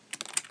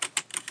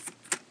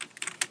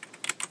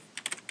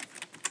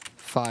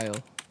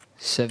File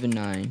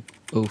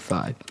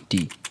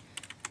 7905D.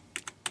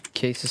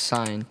 Case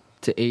assigned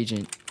to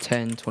Agent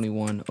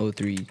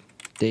 102103,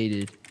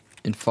 dated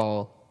in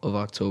fall of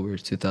October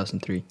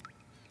 2003.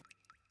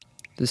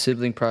 The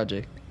Sibling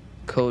Project,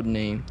 code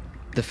name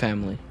The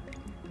Family.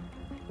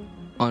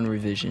 On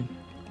revision.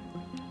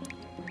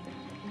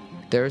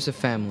 There is a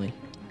family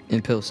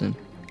in Pilsen.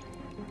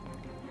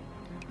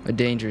 A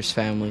dangerous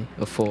family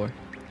of four.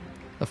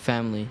 A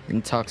family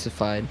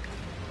intoxicated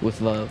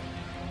with love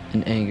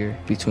and anger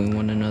between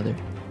one another.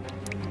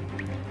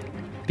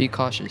 Be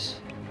cautious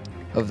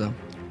of them.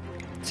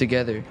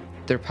 Together,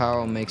 their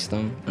power makes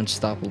them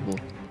unstoppable.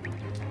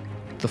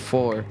 The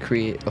four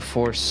create a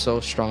force so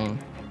strong,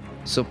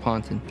 so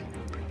potent,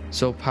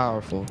 so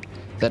powerful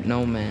that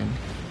no man,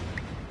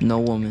 no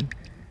woman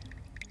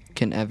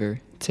can ever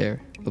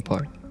tear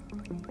apart.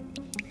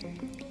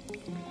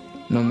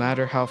 No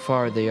matter how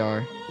far they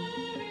are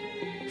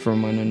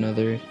from one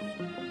another,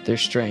 their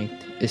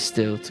strength is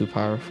still too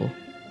powerful.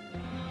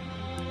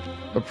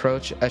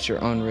 Approach at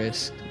your own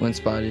risk when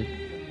spotted.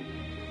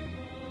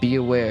 Be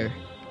aware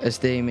as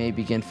they may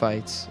begin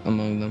fights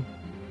among them,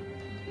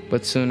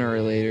 but sooner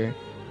or later,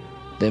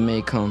 they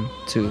may come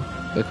to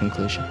a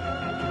conclusion.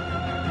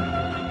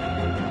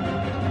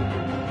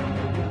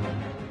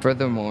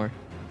 Furthermore,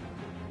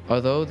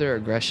 although their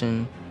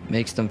aggression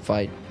makes them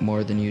fight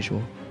more than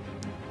usual,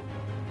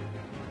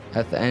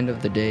 at the end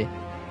of the day,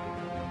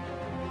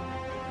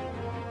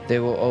 they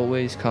will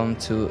always come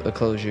to a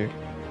closure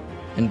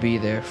and be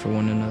there for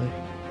one another.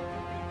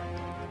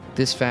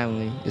 This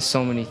family is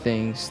so many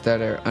things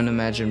that are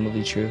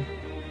unimaginably true.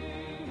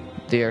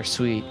 They are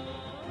sweet,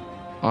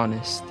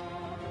 honest,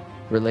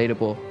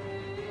 relatable,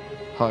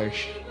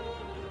 harsh,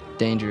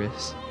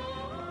 dangerous,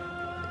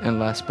 and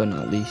last but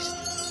not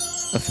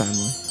least, a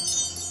family.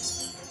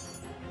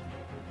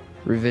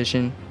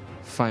 Revision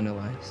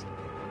finalized.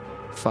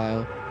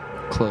 File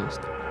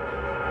closed.